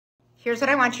Here's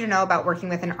what I want you to know about working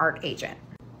with an art agent.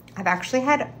 I've actually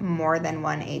had more than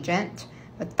one agent,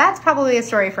 but that's probably a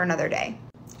story for another day.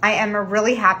 I am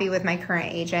really happy with my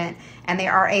current agent, and they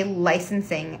are a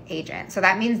licensing agent. So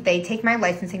that means they take my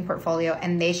licensing portfolio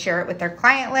and they share it with their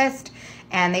client list,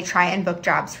 and they try and book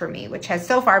jobs for me, which has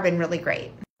so far been really great.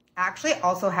 I actually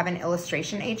also have an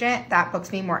illustration agent that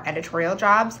books me more editorial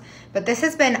jobs, but this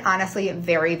has been honestly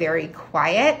very, very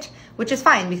quiet, which is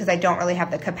fine because I don't really have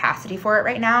the capacity for it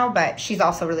right now, but she's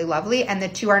also really lovely, and the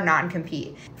two are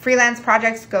non-compete. Freelance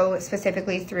projects go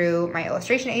specifically through my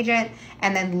illustration agent,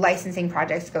 and then licensing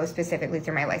projects go specifically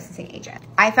through my licensing agent.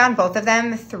 I found both of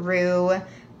them through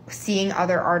seeing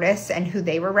other artists and who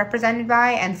they were represented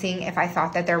by, and seeing if I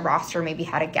thought that their roster maybe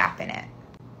had a gap in it.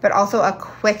 But also a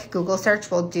quick Google search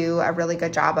will do a really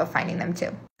good job of finding them too.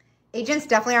 Agents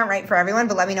definitely aren't right for everyone,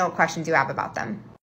 but let me know what questions you have about them.